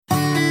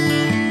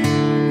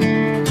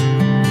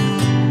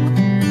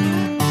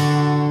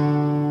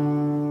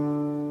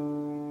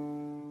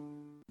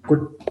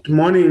Good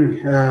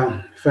morning,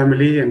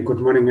 family, and good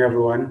morning,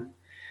 everyone.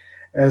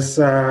 As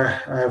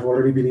I've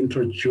already been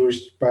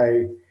introduced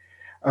by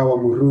our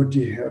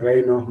Muruti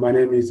Reino, my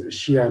name is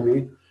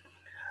Shiami,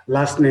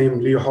 last name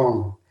Li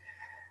Hong,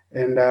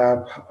 and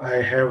I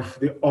have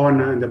the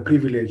honor and the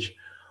privilege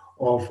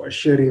of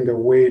sharing the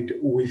word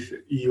with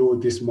you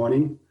this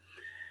morning.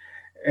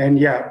 And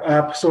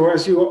so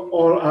as you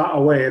all are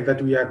aware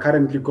that we are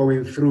currently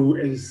going through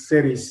a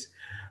series,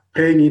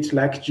 Praying It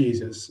Like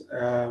Jesus.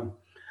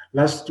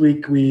 Last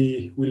week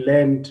we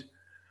learned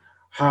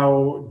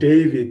how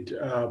David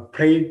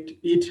prayed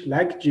it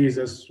like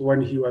Jesus when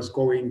he was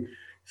going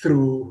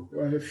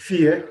through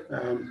fear.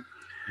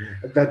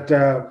 That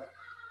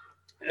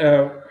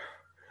uh,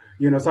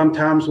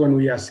 sometimes when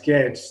we are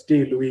scared,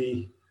 still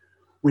we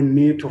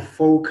need to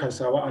focus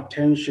our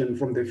attention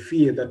from the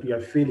fear that we are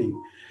feeling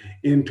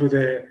into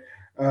the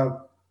uh,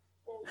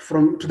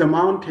 from to the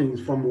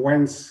mountains from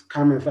whence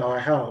cometh our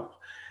help.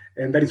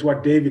 And that is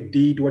what David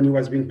did when he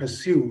was being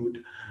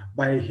pursued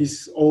by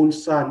his own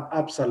son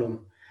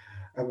Absalom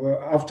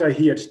after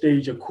he had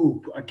staged a coup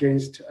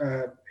against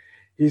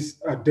his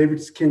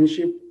David's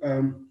kingship.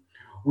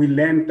 We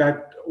learned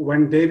that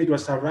when David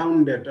was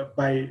surrounded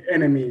by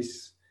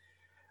enemies,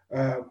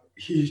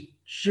 he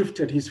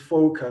shifted his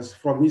focus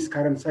from his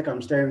current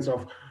circumstance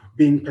of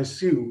being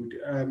pursued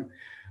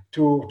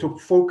to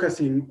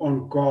focusing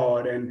on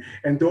God.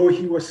 And though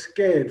he was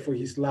scared for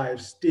his life,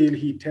 still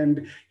he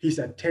turned his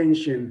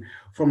attention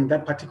from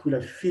that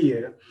particular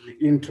fear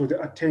into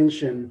the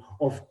attention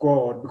of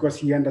God, because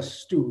he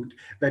understood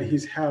that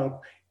his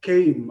help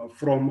came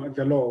from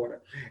the Lord.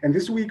 And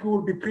this week we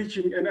will be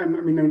preaching, and I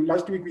mean,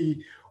 last week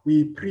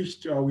we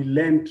preached, we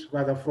learned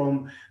rather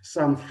from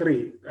Psalm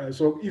 3.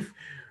 So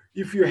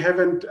if you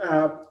haven't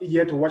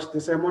yet watched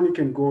the sermon, you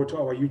can go to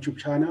our YouTube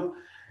channel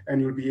and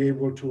you'll be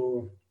able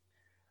to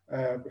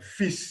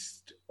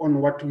feast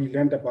on what we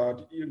learned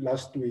about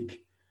last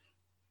week.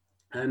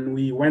 And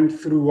we went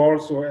through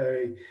also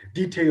a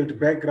detailed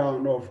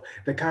background of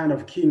the kind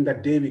of king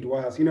that David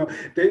was.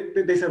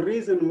 There's a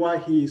reason why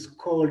he is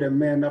called a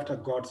man after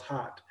God's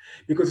heart,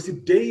 because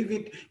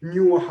David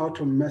knew how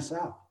to mess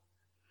up.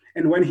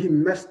 And when he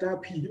messed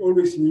up, he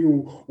always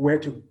knew where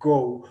to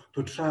go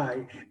to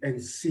try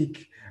and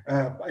seek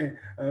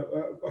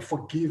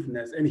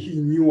forgiveness. And he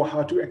knew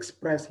how to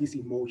express his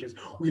emotions.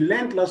 We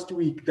learned last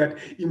week that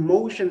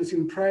emotions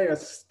in prayer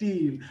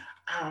still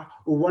are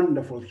a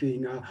wonderful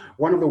thing.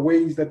 One of the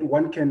ways that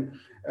one can,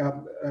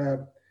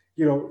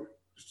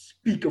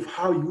 speak of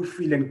how you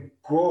feel, and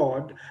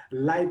God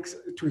likes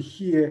to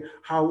hear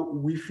how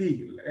we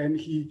feel. And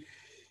He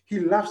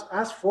loves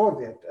us for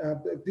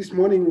that. This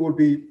morning we'll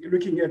be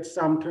looking at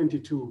Psalm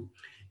 22.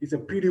 It's a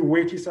pretty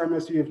weighty psalm,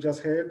 as you have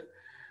just heard.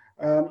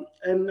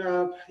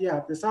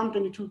 The Psalm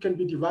 22 can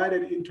be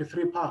divided into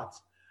three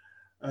parts,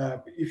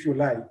 if you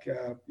like.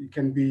 It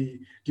can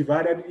be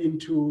divided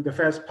into the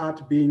first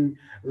part being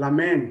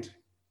lament.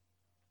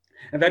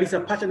 And that is a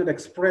passionate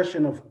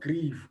expression of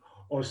grief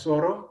or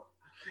sorrow.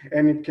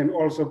 And it can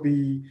also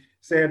be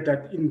said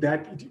that in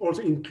that it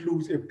also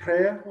includes a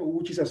prayer,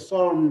 which is a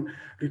solemn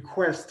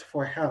request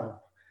for help.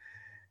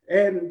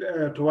 And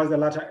towards the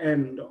latter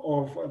end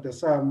of the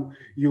psalm,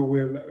 you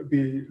will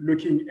be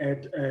looking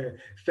at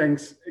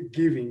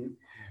thanksgiving,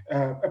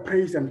 a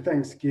praise and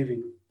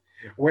thanksgiving,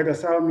 where the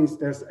psalmist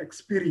has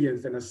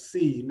experienced and has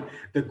seen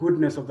the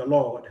goodness of the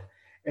Lord,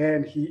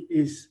 and he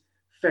is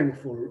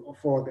thankful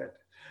for that.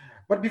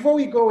 But before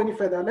we go any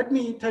further, let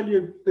me tell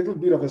you a little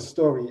bit of a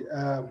story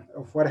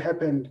of what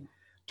happened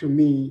to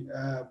me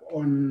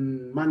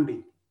on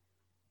Monday.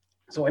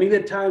 So I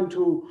needed time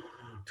to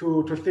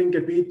think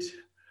a bit,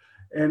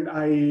 and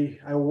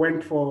I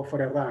went for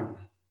a run.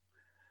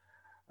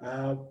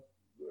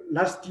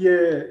 Last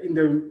year,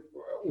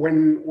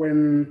 when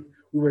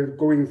we were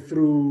going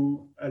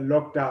through a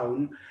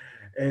lockdown,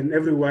 and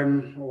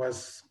everyone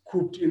was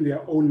cooped in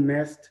their own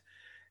nest,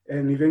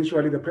 and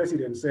eventually the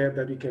president said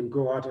that we can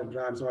go out and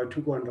run. So I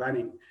took on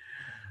running.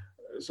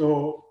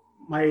 So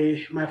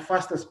my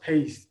fastest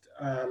pace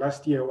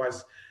last year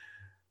was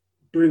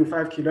doing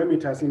 5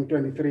 kilometers in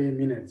 23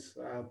 minutes.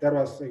 That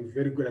was a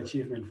very good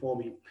achievement for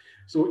me.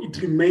 So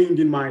it remained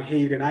in my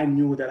head, and I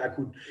knew that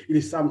it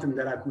is something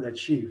that I could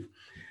achieve.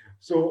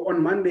 So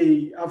on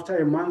Monday, after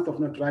a month of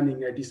not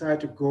running, I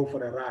decided to go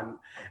for a run.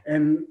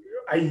 And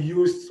I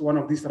used one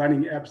of these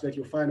running apps that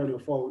you find on your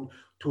phone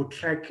to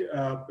track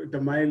the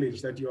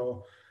mileage that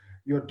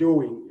you're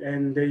doing.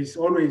 And there is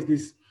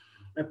always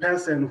a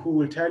person who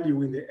will tell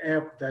you in the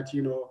app that,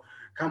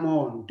 come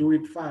on, do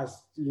it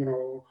fast,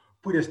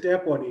 put a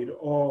step on it,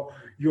 or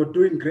you're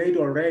doing great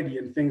already,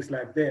 and things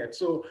like that.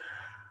 So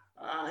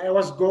I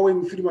was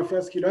going through my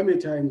first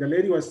kilometer, and the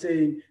lady was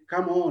saying,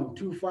 come on,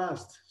 too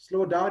fast,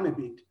 slow down a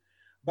bit.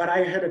 But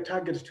I had a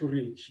target to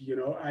reach.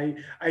 I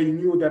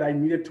knew that I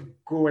needed to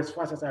go as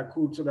fast as I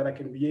could so that I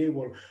can be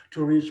able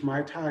to reach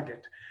my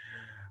target.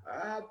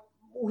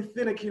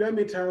 Within a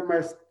kilometer,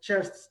 my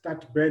chest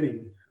started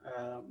burning.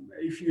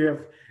 If you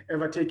have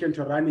ever taken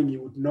to running,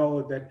 you would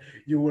know that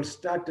you will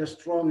start as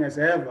strong as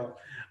ever.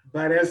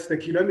 But as the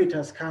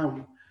kilometers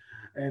come,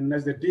 And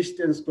as the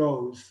distance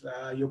goes,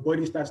 your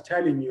body starts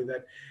telling you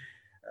that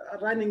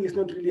running is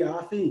not really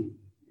our thing.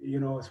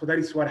 So that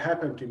is what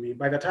happened to me.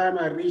 By the time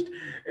I reached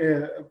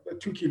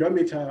 2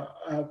 kilometers,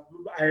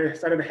 I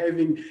started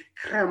having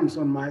cramps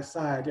on my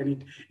side,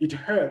 and it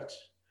hurt.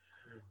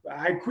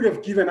 I could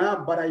have given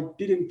up, but I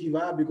didn't give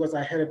up because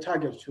I had a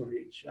target to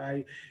reach.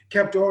 I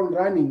kept on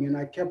running and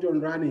I kept on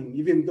running,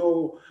 even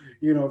though,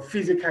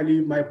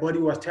 physically my body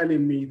was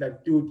telling me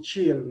that, dude,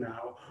 chill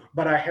now.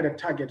 But I had a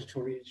target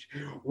to reach.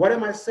 What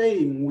am I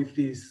saying with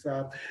this?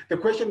 The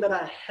question that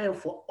I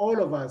have for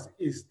all of us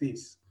is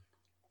this: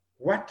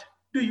 what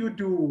do you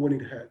do when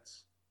it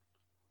hurts?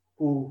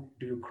 Who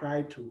do you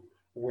cry to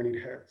when it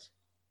hurts?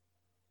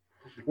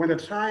 When the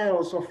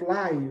trials of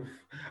life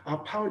are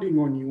pounding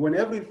on you, when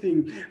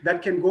everything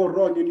that can go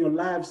wrong in your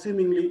life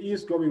seemingly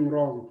is going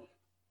wrong,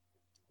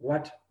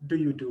 what do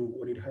you do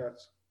when it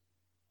hurts?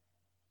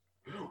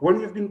 When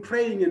you've been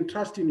praying and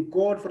trusting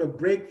God for a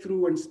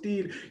breakthrough and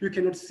still you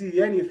cannot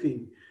see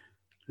anything,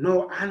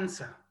 no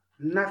answer,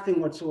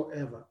 nothing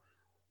whatsoever,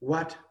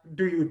 what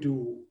do you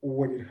do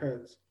when it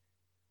hurts?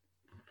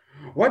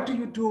 What do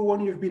you do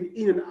when you've been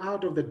in and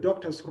out of the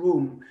doctor's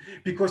room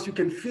because you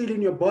can feel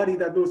in your body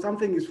that no,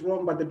 something is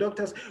wrong, but the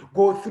doctors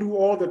go through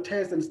all the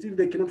tests and still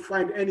they cannot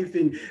find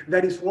anything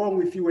that is wrong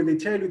with you, and they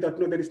tell you that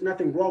no, there is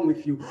nothing wrong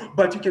with you,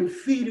 but you can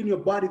feel in your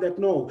body that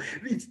no,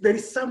 there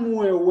is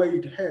somewhere where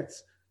it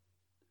hurts.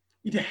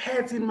 It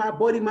hurts in my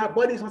body. My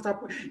body is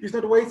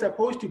not where it's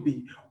supposed to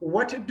be.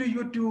 What do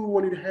you do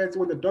when it hurts,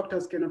 when the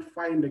doctors cannot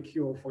find a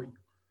cure for you?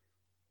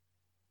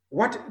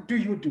 What do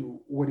you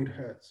do when it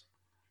hurts?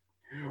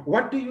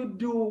 What do you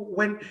do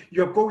when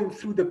you're going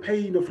through the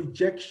pain of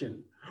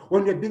rejection,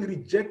 when you're being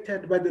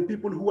rejected by the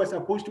people who are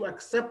supposed to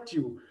accept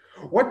you?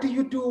 What do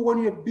you do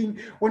when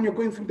you're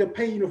going through the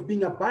pain of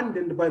being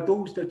abandoned by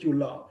those that you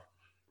love,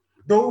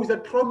 those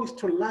that promise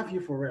to love you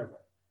forever,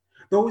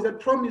 those that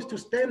promise to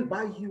stand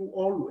by you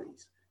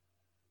always?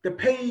 The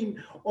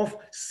pain of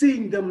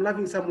seeing them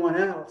loving someone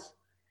else,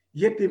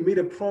 yet they made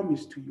a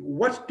promise to you.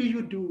 What do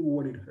you do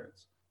when it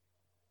hurts?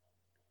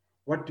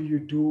 What do you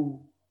do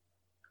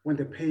when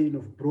the pain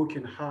of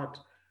broken heart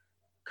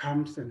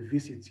comes and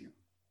visits you?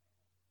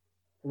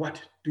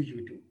 What do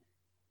you do?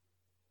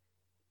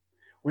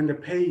 When the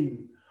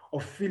pain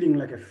of feeling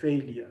like a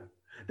failure,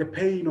 the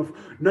pain of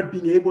not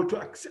being able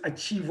to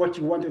achieve what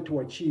you wanted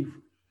to achieve,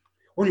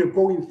 when you're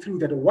going through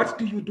that, what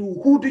do you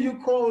do? Who do you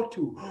call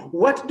to?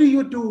 What do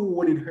you do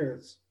when it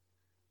hurts?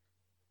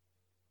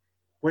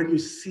 When you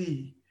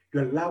see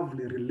your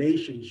lovely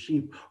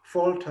relationship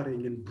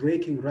faltering and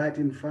breaking right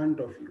in front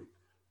of you,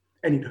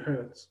 and it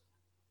hurts.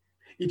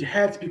 It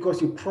hurts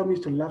because you promise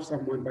to love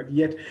someone, but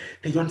yet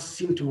they don't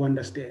seem to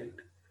understand.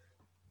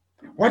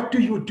 What do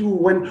you do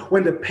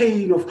when the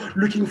pain of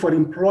looking for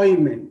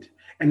employment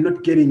and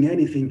not getting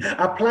anything,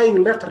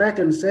 applying left, right,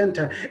 and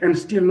center and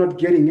still not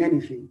getting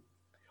anything?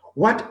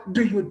 What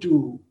do you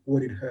do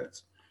when it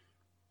hurts?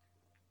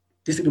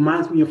 This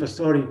reminds me of a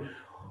story,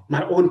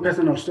 my own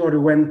personal story,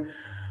 when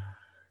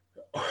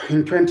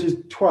in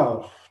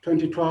 2012,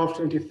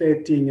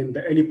 2013, and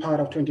the early part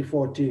of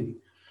 2014,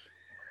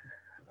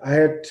 I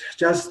had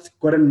just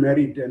gotten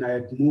married and I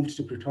had moved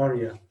to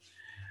Pretoria,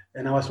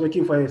 and I was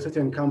working for a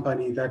certain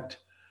company that,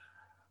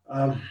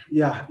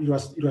 it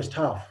was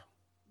tough.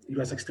 It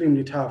was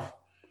extremely tough.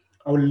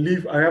 I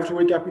have to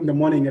wake up in the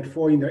morning at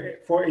 4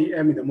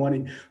 a.m. in the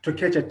morning to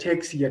catch a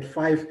taxi at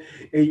 5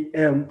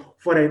 a.m.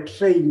 for a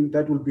train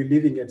that will be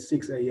leaving at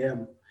 6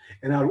 a.m.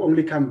 And I'll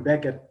only come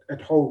back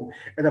at home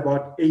at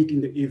about 8 in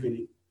the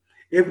evening.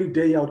 Every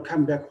day I would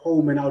come back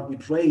home and I would be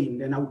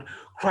drained, and I would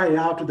cry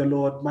out to the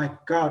Lord, my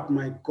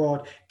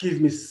God,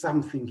 give me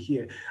something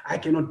here. I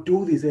cannot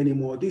do this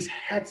anymore. This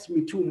hurts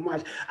me too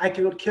much. I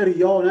cannot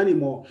carry on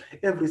anymore.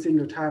 Every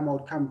single time I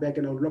would come back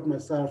and I would lock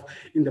myself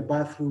in the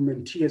bathroom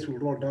and tears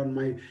would roll down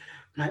my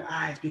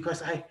eyes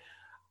because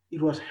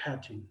it was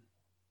hurting.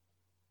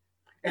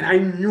 And I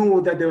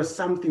knew that there was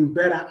something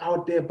better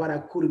out there, but I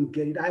couldn't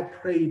get it. I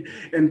prayed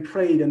and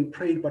prayed and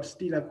prayed, but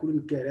still I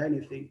couldn't get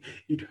anything.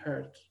 It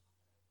hurt.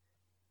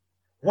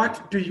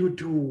 What do you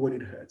do when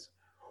it hurts?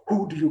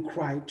 Who do you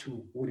cry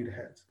to when it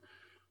hurts?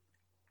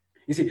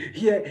 You see,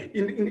 here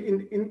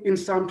in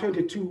Psalm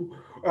 22,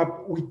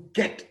 we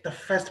get the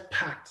first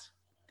part.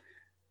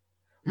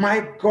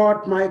 My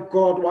God,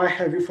 why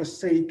have you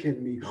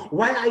forsaken me?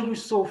 Why are you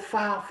so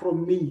far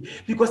from me?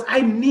 Because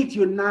I need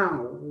you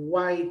now.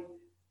 Why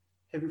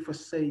have you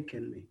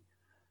forsaken me?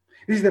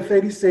 This is the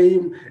very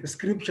same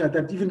scripture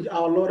that even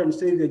our Lord and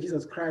Savior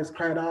Jesus Christ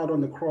cried out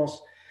on the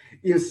cross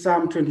in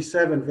Psalm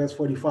 27, verse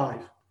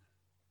 45.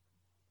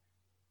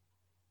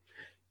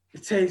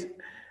 It says,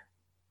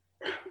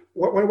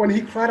 when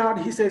he cried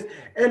out, he says,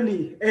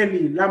 Eli,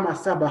 Eli, lama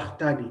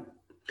sabachthani.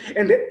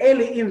 And the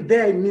Eli in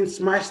there means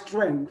my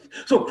strength.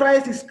 So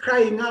Christ is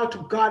crying out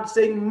to God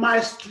saying, my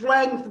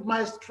strength,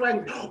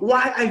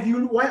 why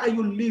are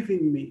you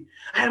leaving me?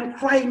 I am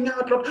crying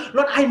out,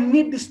 Lord, I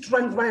need this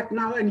strength right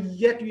now, and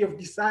yet you have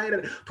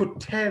decided to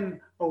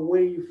turn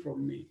away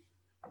from me.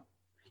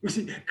 You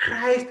see,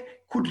 Christ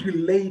could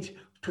relate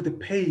to the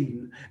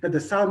pain that the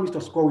psalmist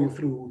was going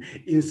through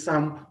in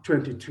Psalm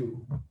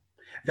 22.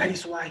 That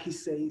is why he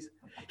says,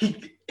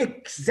 he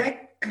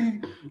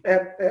exactly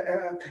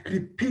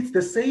repeats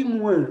the same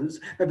words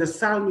that the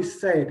psalmist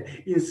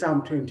said in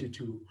Psalm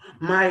 22.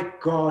 My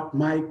God,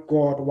 why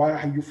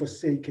are you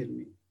forsaken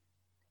me?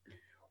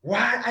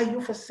 Why are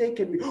you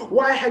forsaken me?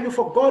 Why have you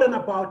forgotten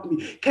about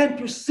me? Can't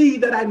you see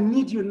that I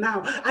need you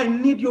now? I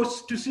need you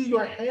to see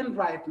your hand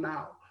right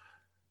now.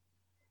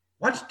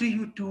 What do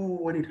you do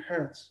when it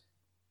hurts?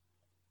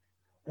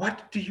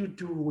 What do you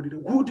do when it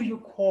hurts? Who do you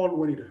call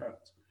when it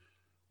hurts?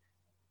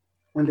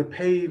 When the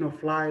pain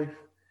of life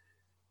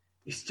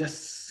is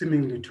just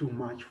seemingly too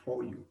much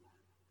for you.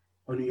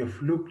 When you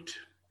have looked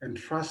and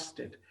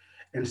trusted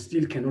and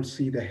still cannot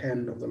see the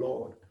hand of the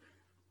Lord.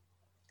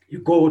 You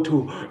go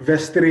to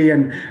verse 3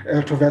 and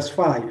to verse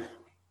 5.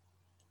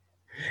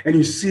 And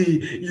you see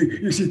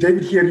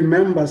David here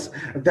remembers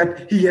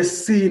that he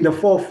has seen the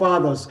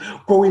forefathers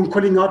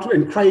calling out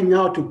and crying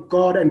out to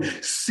God and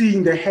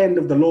seeing the hand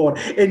of the Lord.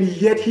 And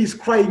yet he's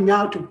crying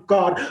out to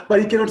God, but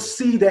he cannot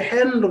see the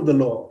hand of the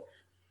Lord.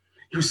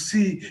 You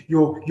see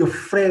your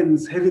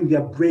friends having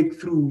their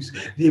breakthroughs.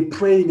 They're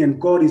praying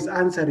and God is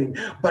answering,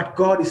 but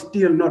God is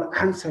still not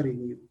answering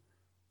you.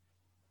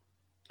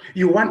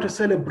 You want to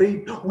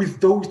celebrate with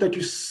those that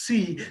you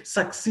see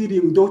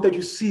succeeding, those that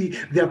you see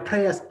their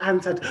prayers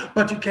answered,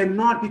 but you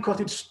cannot because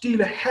it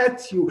still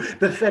hurts you,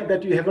 the fact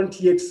that you haven't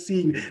yet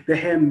seen the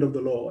hand of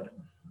the Lord.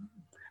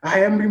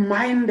 I am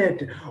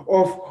reminded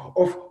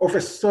of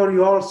a story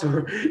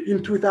also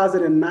in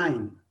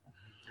 2009.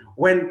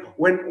 When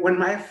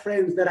my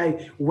friends that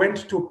I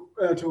went to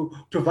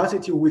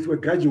varsity with were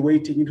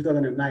graduating in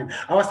 2009,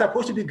 I was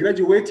supposed to be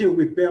graduating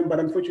with them,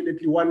 but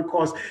unfortunately one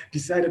course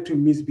decided to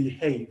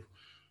misbehave.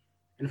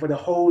 And for the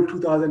whole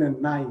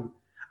 2009,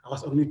 I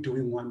was only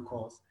doing one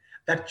course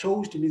that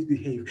chose to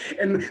misbehave.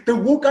 And they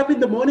woke up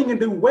in the morning and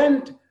they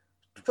went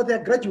for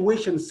their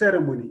graduation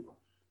ceremony.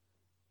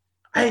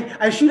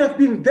 I should have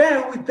been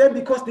there with them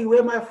because they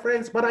were my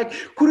friends, but I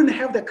couldn't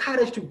have the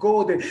courage to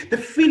go there.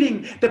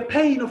 The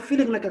pain of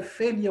feeling like a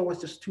failure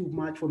was just too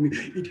much for me.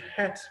 It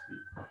hurts me.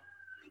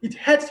 It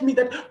hurts me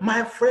that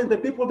my friends, the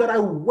people that I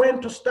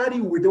went to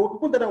study with, the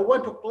people that I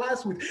went to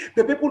class with,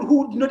 the people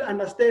who did not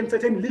understand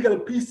certain legal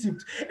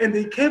precepts, and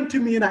they came to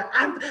me and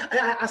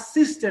I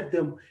assisted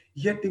them,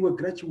 yet they were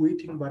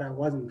graduating, but I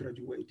wasn't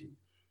graduating.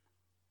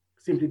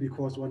 Simply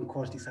because one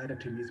course decided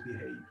to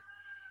misbehave.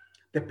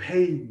 The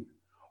pain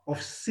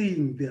of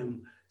seeing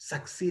them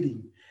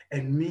succeeding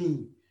and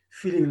me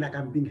feeling like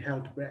I'm being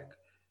held back.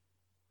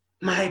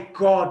 My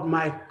God,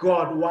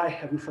 why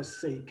have you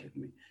forsaken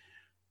me?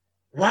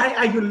 Why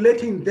are you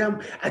letting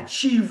them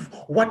achieve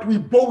what we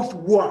both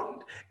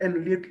want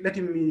and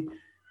letting me,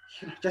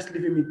 just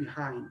leaving me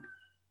behind?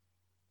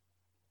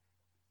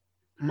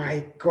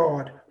 My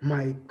God,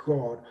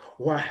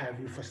 why have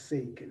you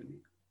forsaken me?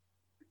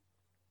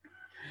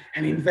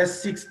 And in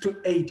verse 6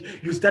 to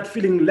 8, you start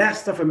feeling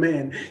less of a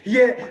man.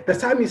 Here, the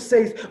psalmist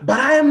says, but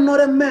I am not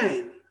a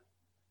man.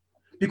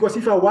 Because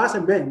if I was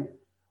a man,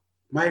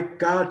 my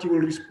God, you will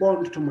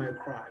respond to my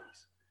cries.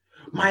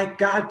 My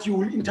God, you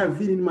will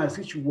intervene in my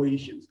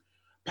situations.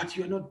 But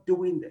you're not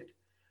doing that.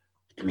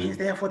 It means,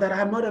 therefore, that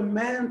I'm not a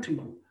man to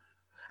you.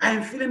 I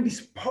am feeling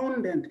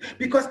despondent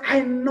because I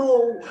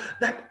know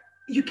that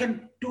you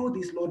can do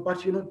this, Lord,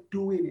 but you're not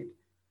doing it.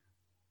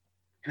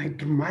 And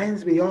it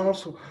reminds me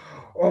also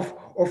of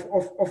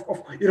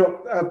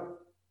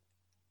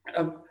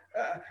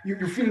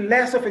you feel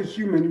less of a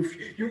human.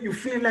 You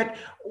feel like,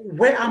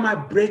 where are my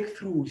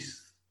breakthroughs?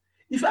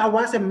 If I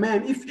was a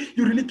man, if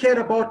you really cared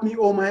about me,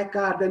 oh my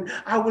God, then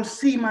I will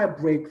see my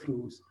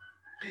breakthroughs.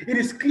 It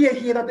is clear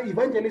here that the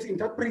evangelist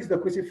interprets the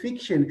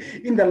crucifixion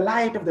in the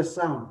light of the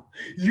psalm,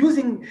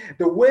 using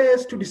the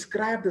words to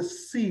describe the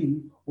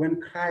scene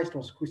when Christ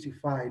was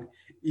crucified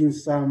in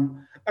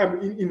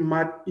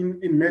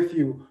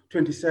Matthew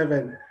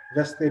 27,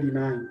 verse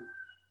 39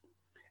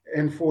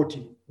 and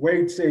 40, where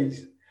it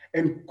says,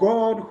 and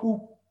God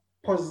who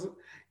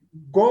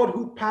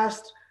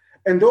passed,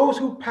 and those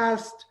who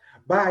passed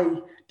by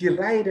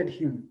derided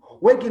him,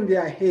 wagging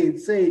their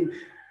heads, saying,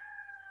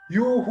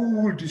 you who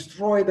will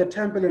destroy the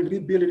temple and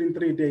rebuild it in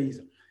 3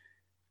 days,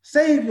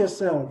 save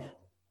yourself.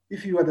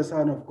 If you are the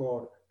Son of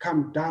God,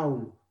 come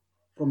down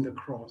from the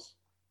cross.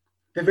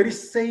 The very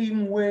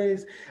same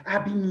words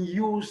are being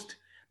used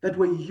that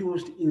were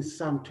used in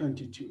Psalm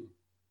 22.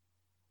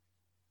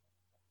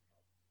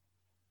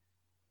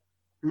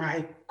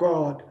 My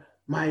God,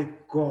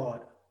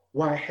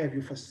 why have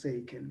you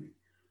forsaken me?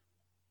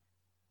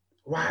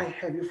 Why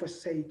have you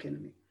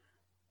forsaken me?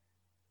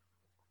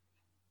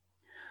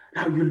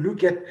 Now you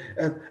look at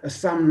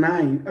Psalm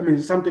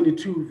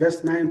 22,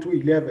 verse 9 to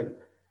 11,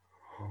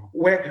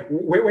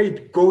 where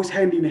it goes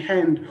hand in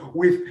hand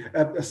with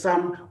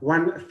Psalm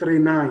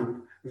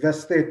 139,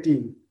 verse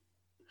 13,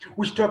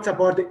 which talks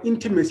about the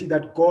intimacy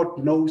that God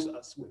knows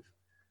us with.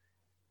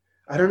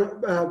 I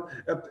don't know,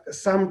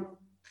 Psalm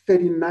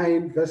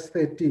 39, verse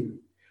 13.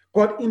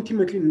 God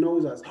intimately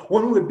knows us.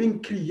 When we were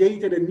being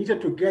created and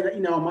knitted together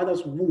in our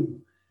mother's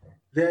womb,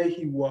 there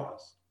he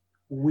was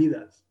with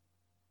us.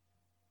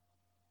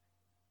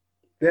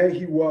 There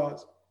he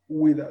was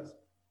with us.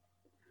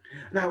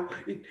 Now,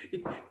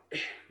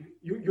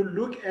 you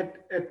look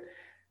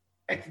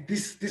at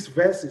these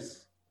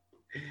verses,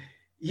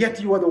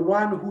 yet you are the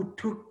one who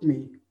took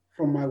me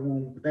from my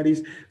womb. That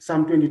is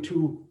Psalm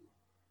 22,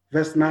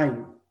 verse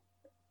 9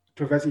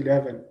 to verse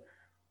 11.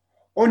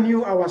 On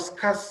you I was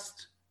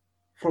cast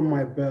from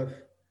my birth,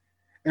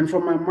 and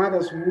from my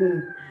mother's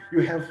womb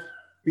you have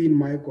been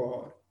my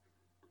God.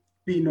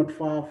 Be not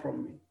far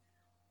from me.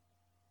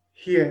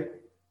 Here,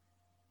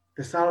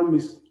 the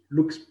psalmist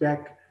looks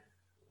back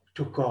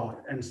to God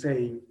and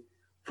saying,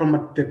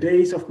 from the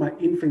days of my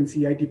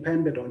infancy, I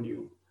depended on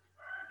you.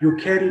 You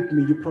carried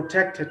me, you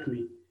protected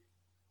me.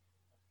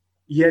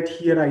 Yet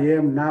here I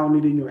am now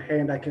needing your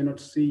hand, I cannot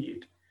see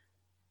it.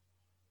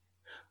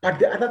 But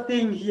the other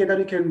thing here that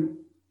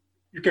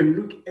you can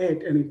look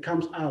at and it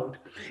comes out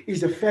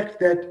is the fact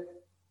that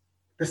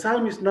the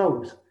psalmist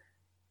knows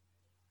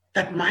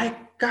that my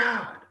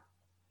God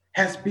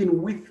has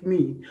been with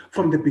me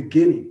from the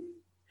beginning.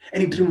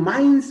 And it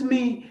reminds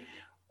me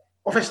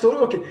of a story.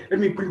 Okay, let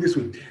me put it this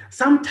way.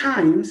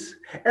 Sometimes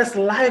as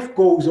life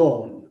goes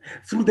on,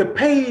 through the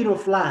pain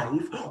of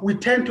life, we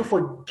tend to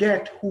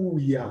forget who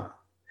we are.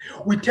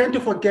 We tend to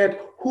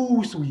forget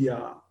whose we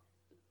are.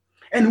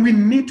 And we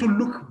need to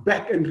look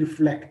back and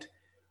reflect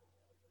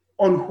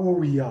on who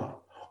we are,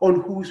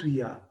 on whose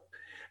we are.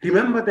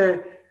 Remember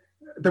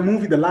the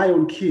movie The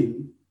Lion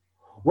King,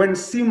 when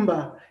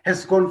Simba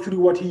has gone through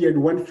what he had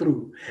went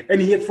through, and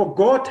he had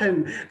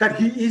forgotten that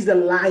he is the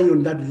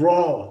lion that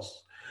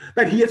roars,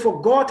 that he had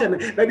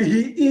forgotten that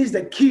he is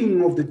the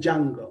king of the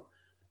jungle.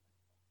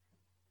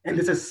 And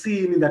there's a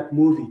scene in that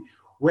movie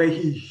where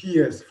he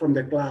hears from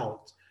the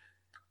clouds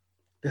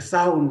the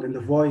sound and the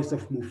voice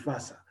of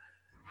Mufasa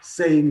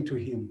saying to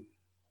him,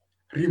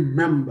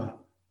 remember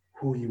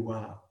who you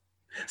are.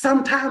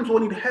 Sometimes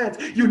when it hurts,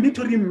 you need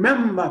to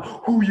remember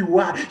who you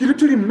are. You need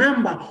to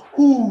remember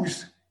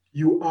whose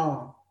you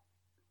are.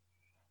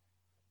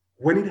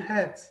 When it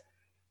hurts,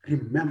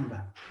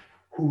 remember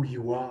who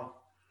you are.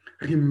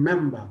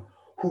 Remember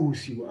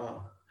whose you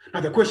are.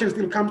 Now the question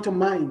still comes to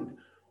mind.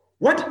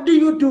 What do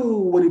you do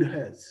when it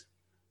hurts?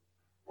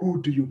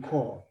 Who do you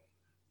call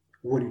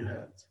when it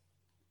hurts?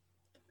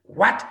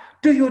 What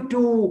do you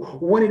do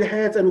when it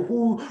hurts, and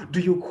who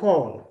do you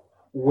call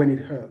when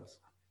it hurts?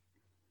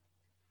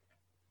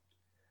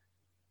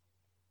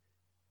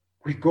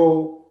 We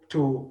go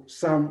to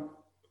Psalm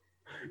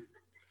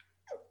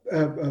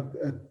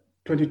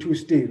 22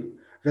 still,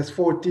 verse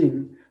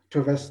 14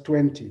 to verse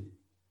 20.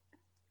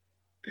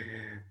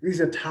 This is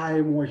a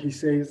time where he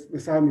says, the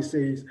psalmist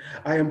says,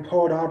 I am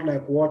poured out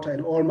like water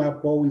and all my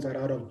bones are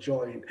out of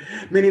joint.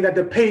 Meaning that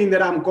the pain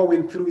that I'm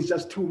going through is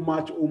just too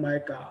much, oh my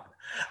God.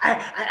 I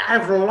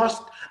have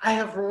lost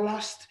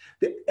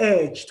the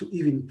edge to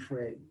even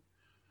pray.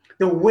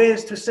 The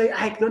ways to say,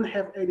 I don't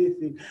have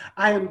anything.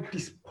 I am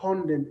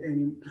despondent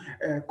and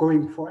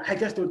going forward. I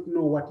just don't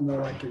know what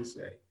more I can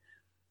say.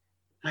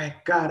 My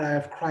God, I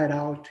have cried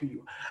out to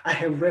you. I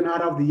have run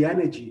out of the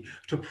energy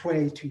to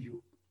pray to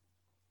you.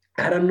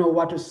 I don't know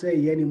what to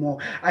say anymore.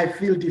 I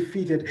feel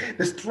defeated.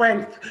 The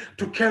strength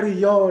to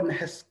carry on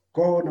has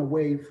gone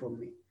away from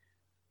me.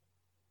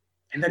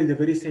 And that is the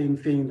very same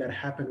thing that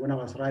happened when I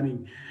was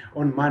running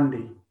on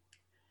Monday.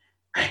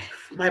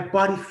 My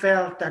body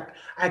felt that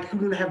I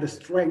couldn't have the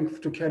strength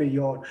to carry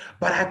on,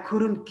 but I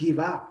couldn't give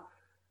up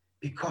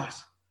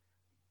because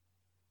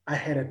I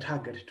had a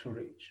target to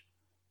reach.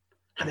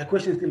 And the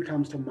question still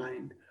comes to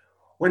mind.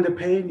 When the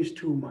pain is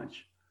too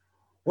much,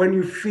 when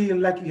you feel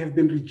like you have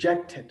been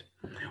rejected,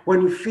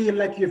 when you feel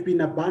like you have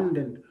been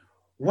abandoned,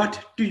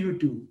 what do you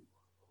do?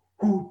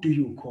 Who do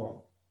you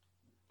call?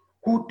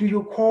 Who do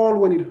you call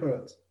when it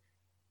hurts?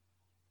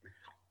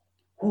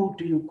 Who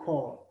do you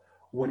call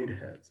when it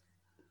hurts?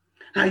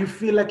 Now you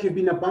feel like you've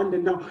been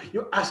abandoned. Now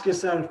you ask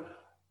yourself,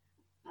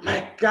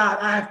 my God,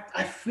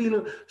 I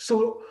feel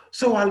so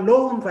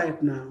alone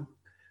right now.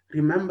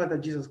 Remember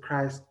that Jesus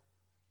Christ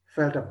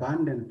felt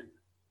abandoned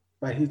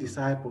by his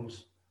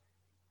disciples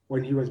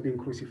when he was being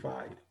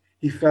crucified.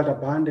 He felt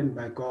abandoned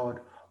by God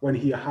when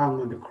he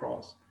hung on the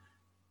cross.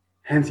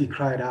 Hence he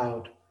cried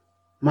out,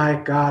 my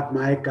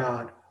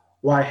God,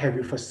 why have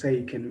you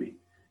forsaken me?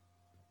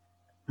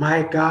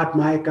 My God,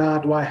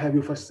 why have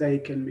you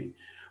forsaken me?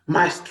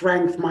 My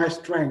strength,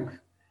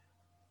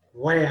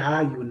 where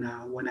are you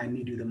now when I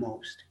need you the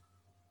most?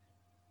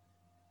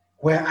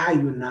 Where are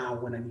you now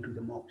when I need you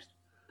the most?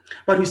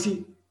 But you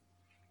see,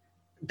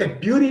 the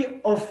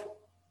beauty of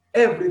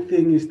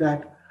everything is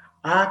that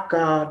our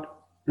God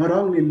not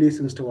only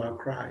listens to our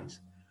cries,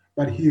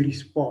 but he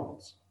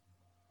responds.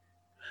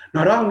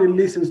 Not only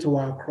listens to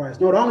our cries,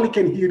 not only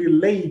can he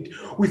relate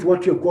with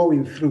what you're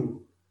going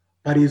through,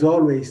 but he's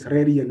always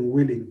ready and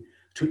willing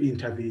to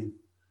intervene.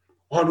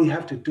 All we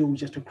have to do is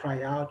just to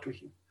cry out to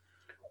him,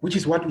 which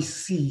is what we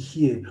see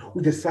here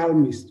with the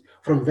psalmist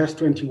from verse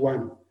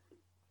 21,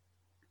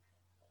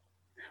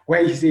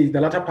 where he says, the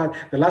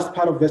last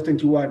part of verse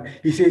 21,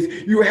 he says,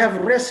 you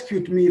have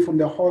rescued me from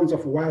the horns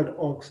of wild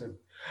oxen,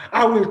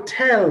 I will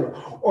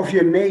tell of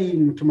your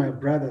name to my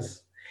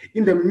brothers.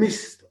 In the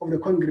midst of the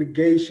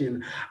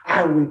congregation,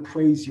 I will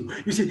praise you.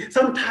 You see,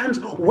 sometimes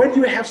when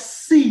you have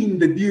seen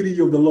the beauty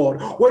of the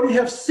Lord, when you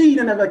have seen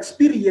and have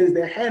experienced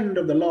the hand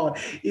of the Lord,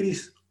 it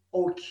is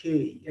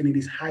okay and it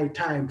is high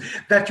time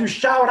that you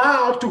shout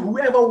out to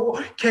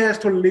whoever cares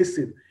to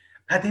listen,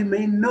 that they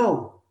may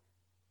know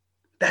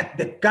that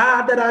the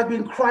God that I've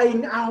been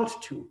crying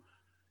out to,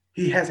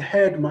 he has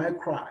heard my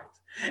cries.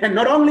 And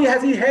not only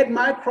has he heard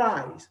my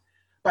cries,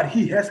 but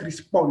he has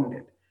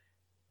responded.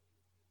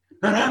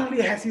 Not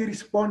only has he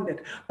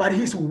responded, but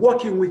he's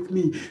working with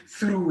me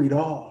through it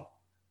all.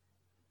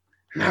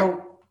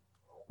 Now,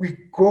 we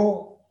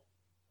go.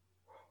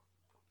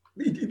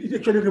 It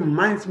actually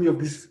reminds me of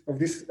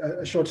this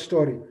short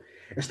story.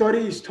 A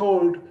story is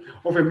told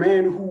of a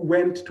man who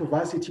went to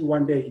varsity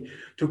one day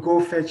to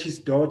go fetch his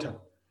daughter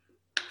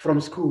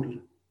from school.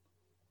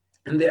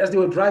 And as they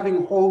were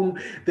driving home,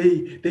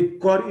 they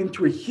got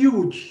into a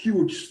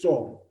huge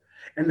storm.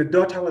 And the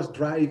daughter was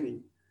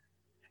driving.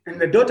 And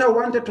the daughter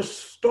wanted to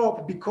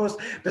stop because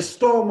the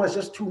storm was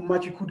just too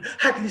much. You could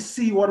hardly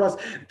see what was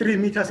 3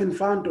 meters in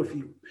front of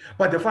you.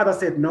 But the father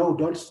said, no,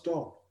 don't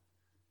stop.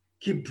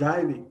 Keep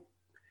driving.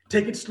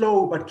 Take it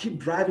slow, but keep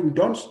driving.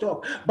 Don't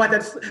stop. But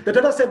the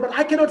daughter said, but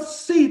I cannot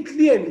see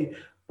clearly.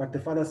 But the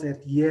father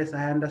said, yes,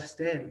 I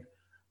understand,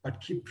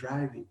 but keep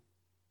driving.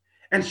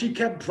 And she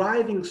kept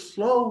driving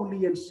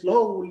slowly and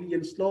slowly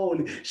and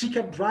slowly. She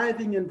kept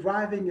driving and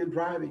driving and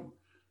driving.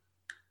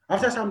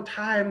 After some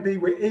time, they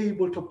were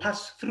able to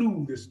pass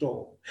through the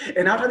storm.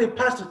 And after they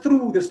passed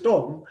through the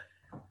storm,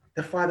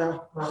 the father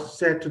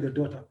said to the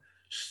daughter,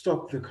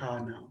 stop the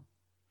car now.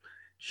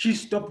 She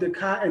stopped the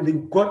car and they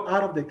got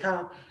out of the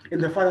car.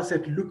 And the father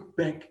said, look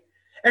back.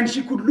 And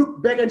she could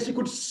look back and she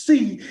could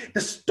see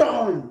the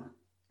storm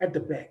at the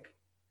back.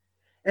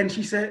 And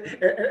she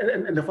said,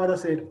 and the father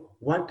said,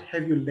 what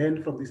have you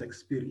learned from this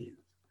experience?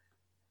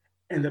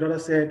 And the daughter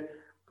said,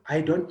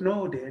 I don't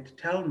know, Dad,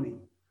 tell me.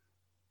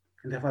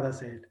 And the father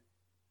said,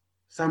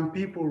 some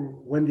people,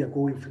 when they're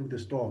going through the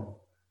storm,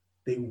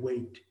 they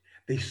wait.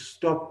 They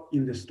stop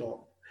in the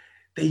storm.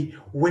 They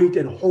wait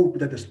and hope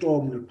that the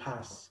storm will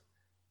pass.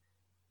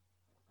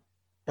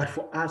 But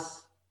for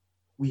us,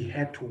 we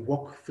had to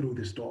walk through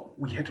the storm.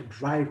 We had to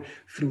drive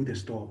through the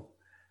storm.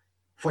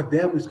 For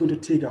them, it's going to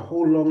take a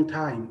whole long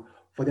time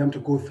for them to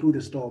go through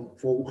the storm,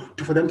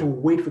 for them to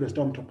wait for the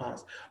storm to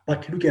pass.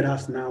 But look at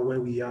us now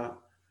where we are.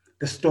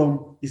 The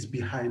storm is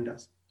behind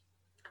us.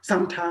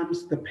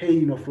 Sometimes the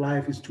pain of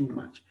life is too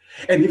much.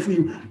 And if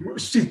we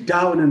sit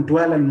down and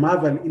dwell and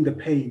marvel in the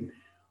pain,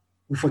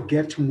 we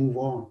forget to move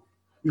on.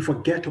 We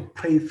forget to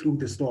pray through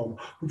the storm.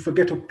 We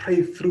forget to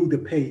pray through the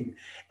pain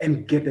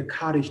and get the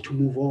courage to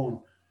move on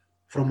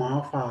from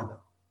our Father.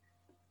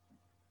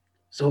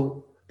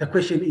 So the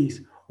question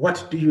is,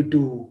 what do you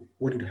do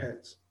when it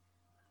hurts?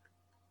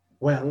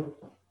 Well,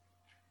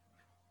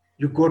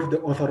 you go to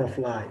the author of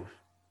life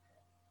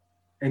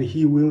and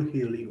he will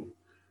heal you.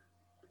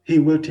 He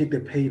will take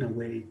the pain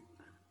away.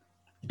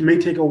 It may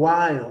take a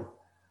while,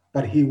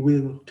 but he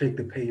will take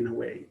the pain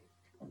away.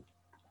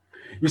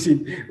 You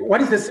see, what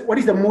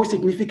is the most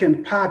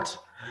significant part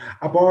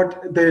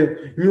about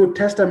the New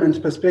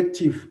Testament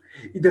perspective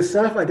is the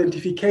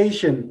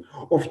self-identification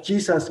of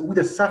Jesus with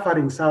the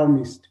suffering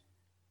psalmist.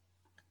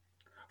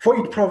 For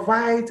it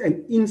provides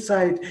an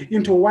insight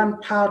into one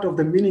part of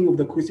the meaning of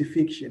the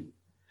crucifixion.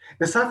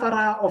 The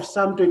sufferer of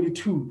Psalm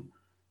 22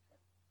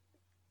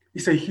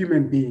 is a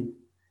human being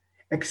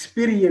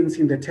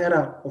experiencing the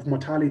terror of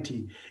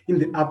mortality in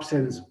the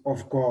absence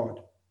of God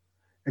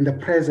and the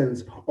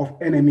presence of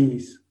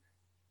enemies.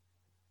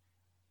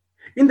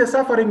 In the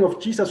suffering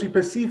of Jesus, we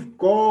perceive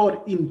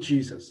God in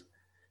Jesus.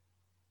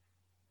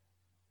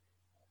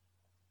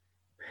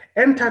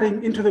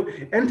 Entering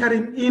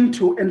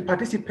into and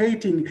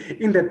participating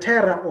in the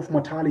terror of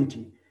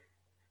mortality,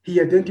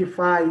 he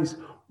identifies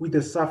with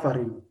the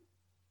suffering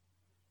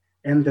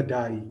and the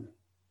dying.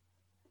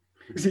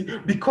 You see,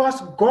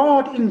 because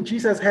God in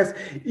Jesus has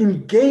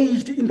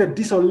engaged in the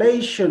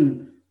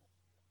desolation,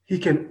 he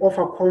can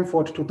offer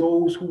comfort to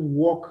those who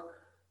walk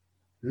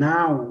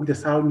now with the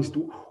psalmist,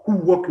 who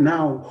walk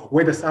now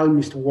where the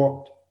psalmist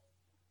walked.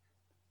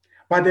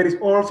 But there is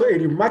also a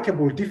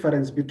remarkable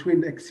difference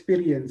between the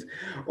experience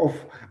of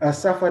a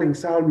suffering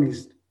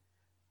psalmist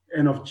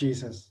and of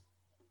Jesus.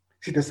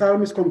 See, the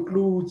psalmist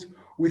concludes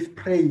with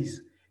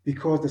praise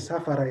because the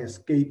sufferer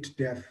escaped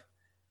death.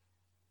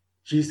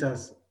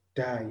 Jesus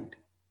died.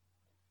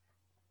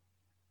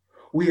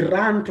 We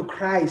run to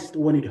Christ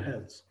when it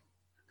hurts.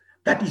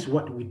 That is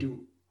what we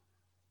do.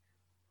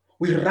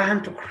 We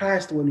run to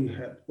Christ when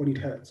it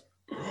hurts.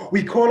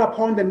 We call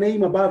upon the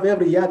name above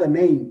every other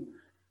name.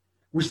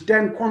 We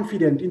stand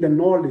confident in the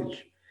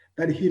knowledge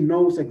that he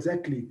knows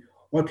exactly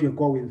what we are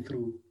going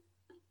through.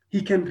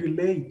 He can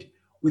relate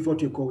with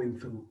what you're going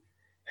through,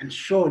 and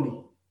surely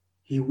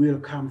he will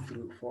come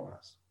through for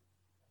us.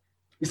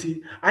 You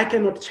see, I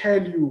cannot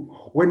tell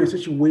you when the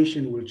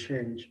situation will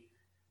change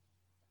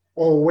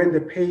or when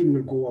the pain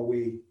will go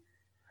away,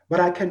 but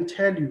I can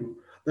tell you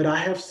that I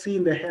have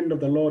seen the hand of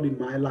the Lord in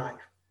my life.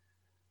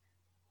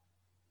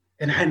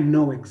 And I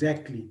know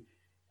exactly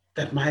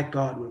that my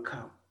God will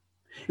come.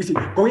 You see,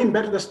 going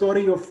back to the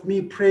story of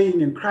me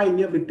praying and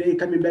crying every day,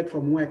 coming back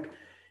from work,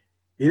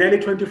 in early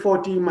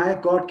 2014, my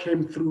God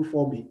came through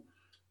for me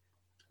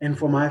and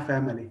for my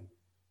family.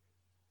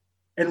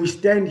 And we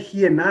stand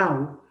here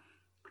now,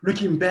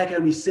 looking back,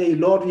 and we say,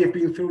 Lord, we have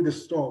been through the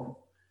storm.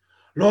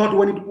 Lord,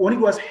 when it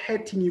was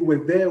hurting, you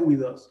were there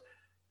with us.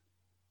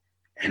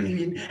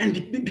 And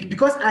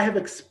because I have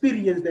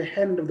experienced the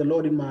hand of the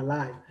Lord in my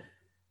life,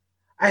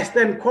 I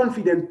stand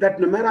confident that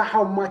no matter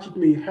how much it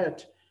may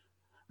hurt,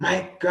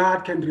 my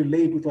God can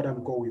relate with what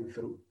I'm going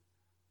through,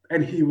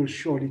 and he will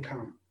surely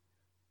come.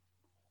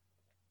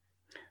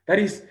 That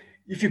is,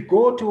 if you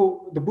go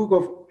to the book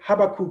of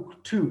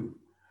Habakkuk 2,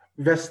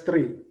 verse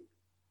 3.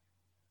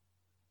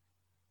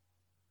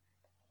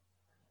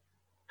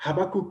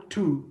 Habakkuk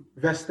 2,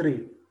 verse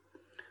 3.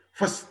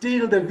 For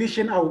still the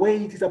vision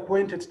awaits its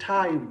appointed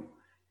time.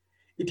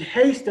 It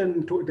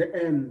hastened to the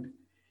end.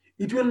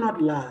 It will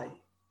not lie.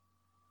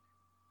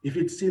 If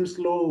it seems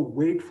slow,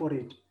 wait for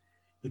it.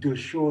 It will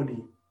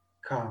surely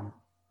come.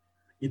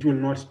 It will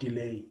not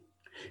delay.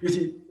 You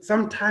see,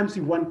 sometimes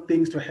we want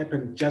things to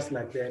happen just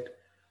like that.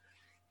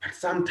 But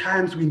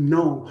sometimes we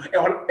know,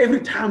 or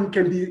every time we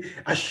can be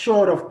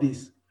assured of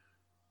this,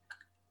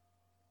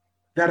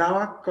 that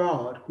our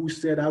God, who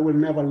said, I will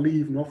never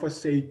leave nor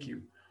forsake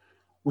you,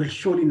 will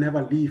surely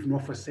never leave nor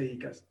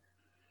forsake us.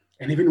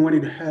 And even when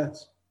it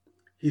hurts,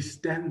 he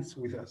stands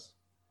with us.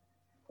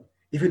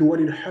 Even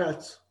when it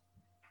hurts,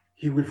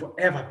 he will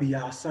forever be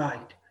our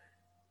side.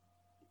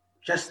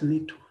 Just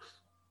need to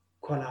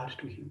call out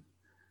to him.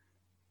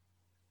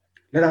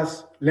 Let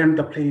us land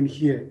the plane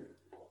here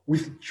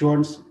with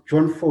John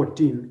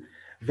 14,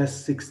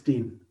 verse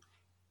 16.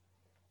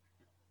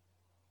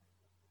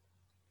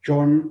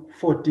 John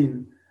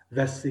 14,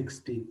 verse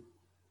 16.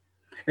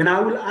 And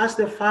I will ask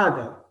the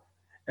Father,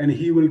 and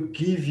he will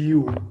give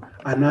you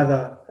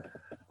another.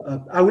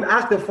 I will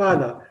ask the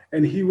Father,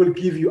 and he will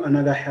give you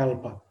another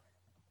helper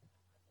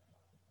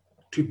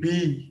to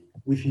be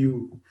with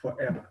you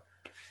forever.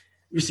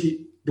 You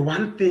see, the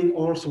one thing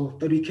also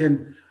that we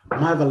can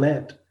marvel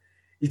at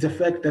is the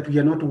fact that we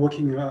are not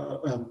walking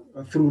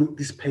through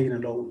this pain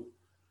alone.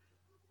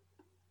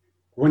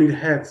 When it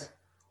hurts,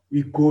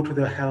 we go to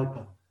the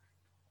helper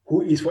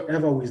who is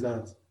forever with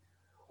us,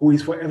 who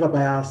is forever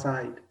by our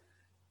side.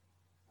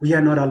 We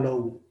are not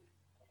alone.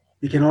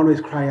 We can always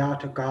cry out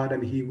to God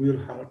and he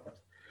will help us.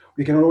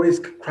 We can always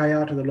cry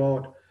out to the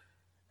Lord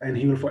and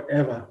he will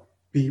forever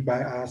be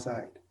by our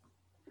side.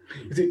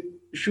 You see,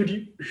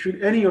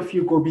 should any of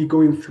you be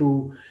going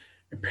through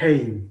a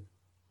pain,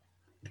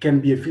 it can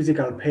be a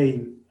physical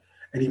pain,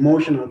 an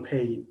emotional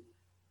pain,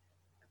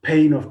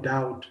 pain of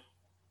doubt,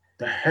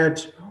 the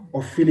hurt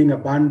of feeling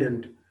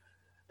abandoned,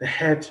 the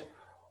hurt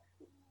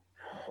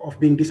of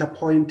being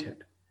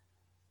disappointed.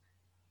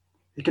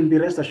 You can be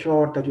rest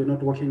assured that you're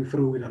not walking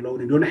through it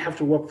alone. You don't have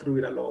to walk through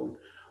it alone.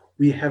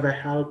 We have a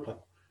helper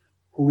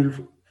who will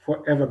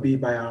forever be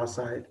by our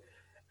side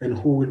and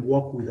who will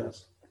walk with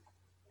us.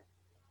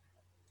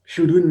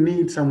 Should you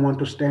need someone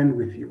to stand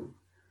with you,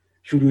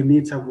 should you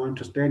need someone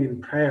to stand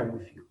in prayer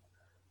with you,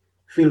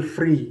 feel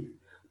free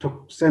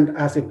to send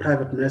us a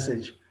private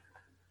message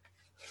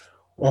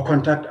or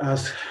contact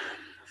us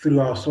through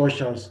our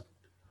socials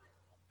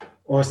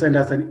or send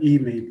us an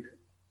email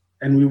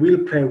and we will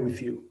pray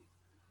with you.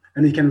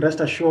 And we can rest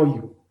assure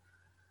you,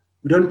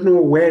 we don't know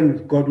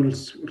when God will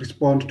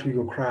respond to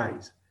your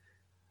cries,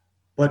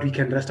 but we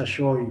can rest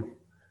assure you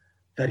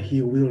that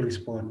he will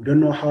respond. We don't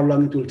know how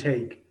long it will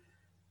take,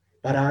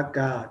 but our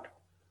God,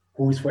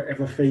 who is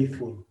forever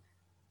faithful,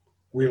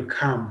 will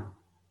come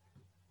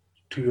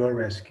to your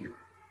rescue.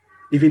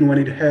 Even when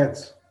it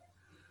hurts,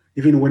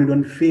 even when you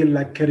don't feel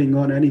like carrying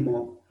on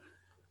anymore,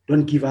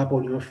 don't give up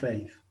on your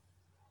faith.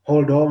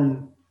 Hold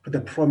on to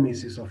the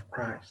promises of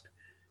Christ,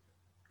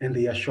 and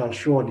they shall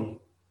surely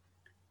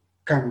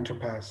come to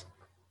pass.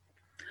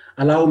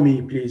 Allow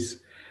me, please,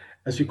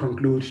 as we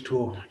conclude,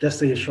 to just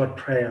say a short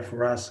prayer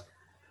for us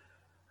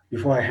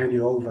before I hand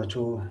you over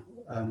to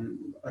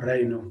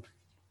Reino.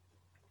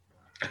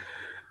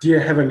 Dear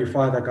Heavenly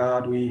Father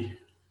God, we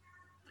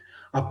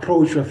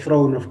approach your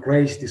throne of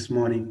grace this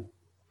morning.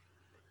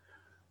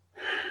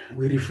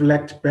 We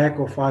reflect back,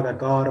 oh Father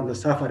God, on the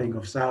suffering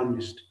of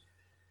Psalmist.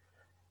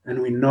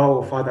 And we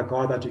know, Father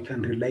God, that you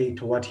can relate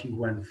to what he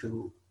went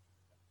through.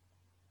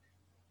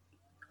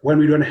 When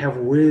we don't have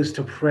words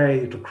to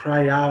pray, to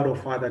cry out, oh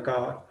Father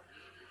God,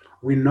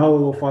 we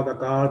know, oh Father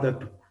God,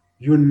 that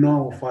you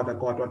know, Father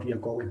God, what we are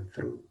going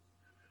through.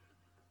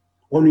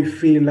 When we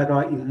feel like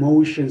our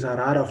emotions are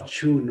out of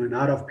tune and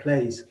out of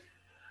place,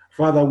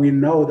 Father, we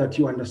know that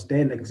you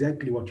understand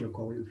exactly what you're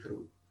going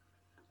through.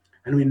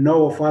 And we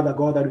know, Father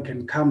God, that we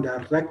can come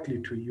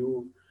directly to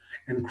you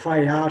and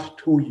cry out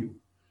to you.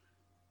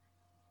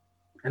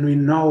 And we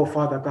know,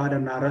 Father God,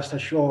 and are rest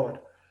assured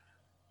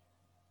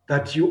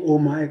that you, oh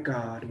my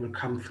God, will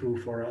come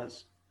through for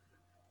us.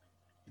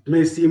 It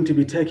may seem to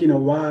be taking a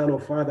while, oh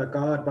Father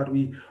God, but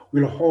we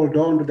will hold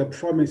on to the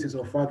promises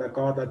of Father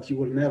God that you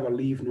will never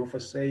leave nor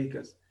forsake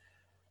us.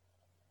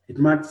 It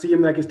might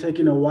seem like it's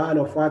taking a while,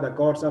 oh Father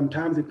God.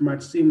 Sometimes it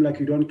might seem like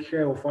you don't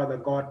care, oh Father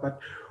God, but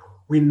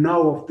we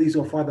know of this,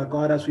 oh Father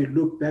God, as we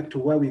look back to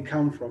where we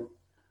come from.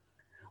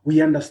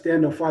 We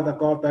understand, oh Father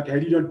God, that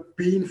had it not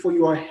been for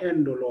your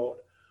hand, oh Lord,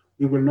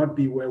 we will not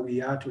be where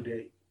we are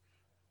today.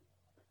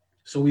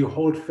 So we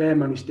hold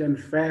firm and we stand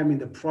firm in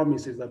the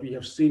promises that we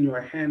have seen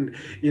your hand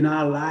in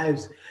our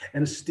lives,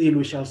 and still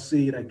we shall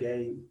see it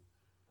again.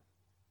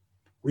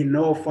 We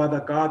know, Father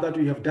God, that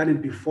we have done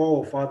it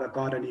before, Father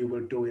God, and you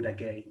will do it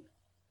again.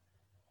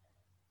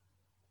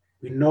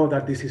 We know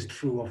that this is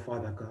true, oh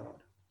Father God.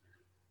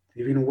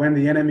 Even when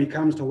the enemy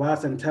comes to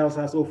us and tells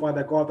us, oh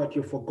Father God, that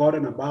you've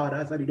forgotten about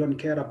us, that you don't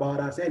care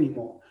about us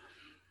anymore.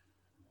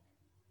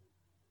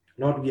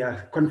 Lord, we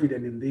are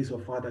confident in this, oh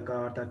Father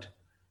God, that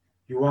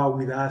you are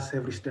with us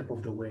every step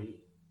of the way.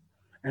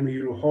 And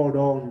we will hold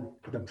on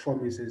to the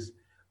promises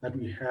that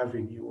we have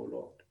in you, O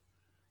Lord.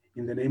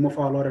 In the name of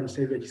our Lord and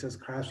Savior Jesus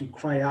Christ, we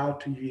cry out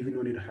to you even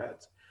when it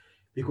hurts,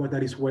 because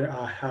that is where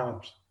our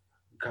help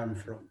comes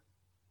from.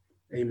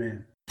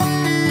 Amen.